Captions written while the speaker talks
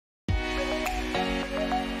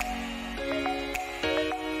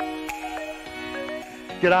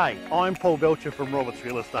G'day, I'm Paul Belcher from Roberts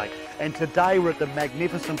Real Estate, and today we're at the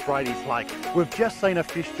magnificent Brady's Lake. We've just seen a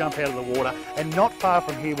fish jump out of the water, and not far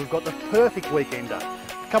from here we've got the perfect weekender.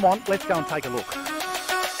 Come on, let's go and take a look.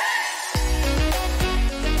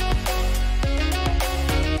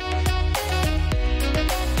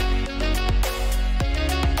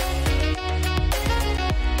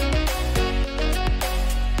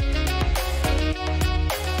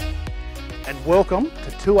 And welcome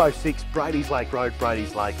to 206 Brady's Lake Road,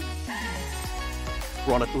 Brady's Lake.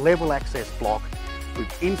 We're on a level access block.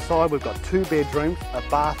 Inside we've got 2 bedrooms, a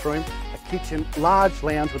bathroom, a kitchen, large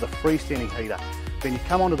lounge with a freestanding heater. Then you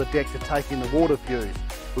come onto the deck to take in the water views.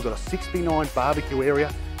 We've got a 69 barbecue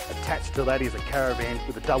area. Attached to that is a caravan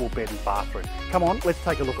with a double bed and bathroom. Come on, let's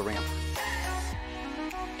take a look around.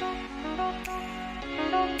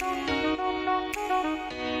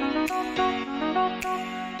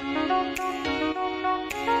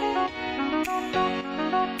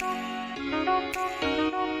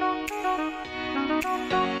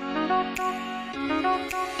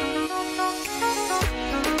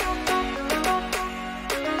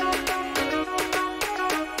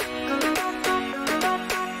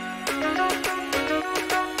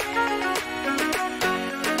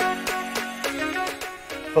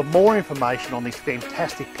 For more information on this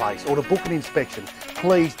fantastic place or to book an inspection,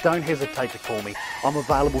 please don't hesitate to call me. I'm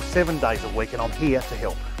available 7 days a week and I'm here to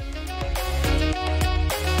help.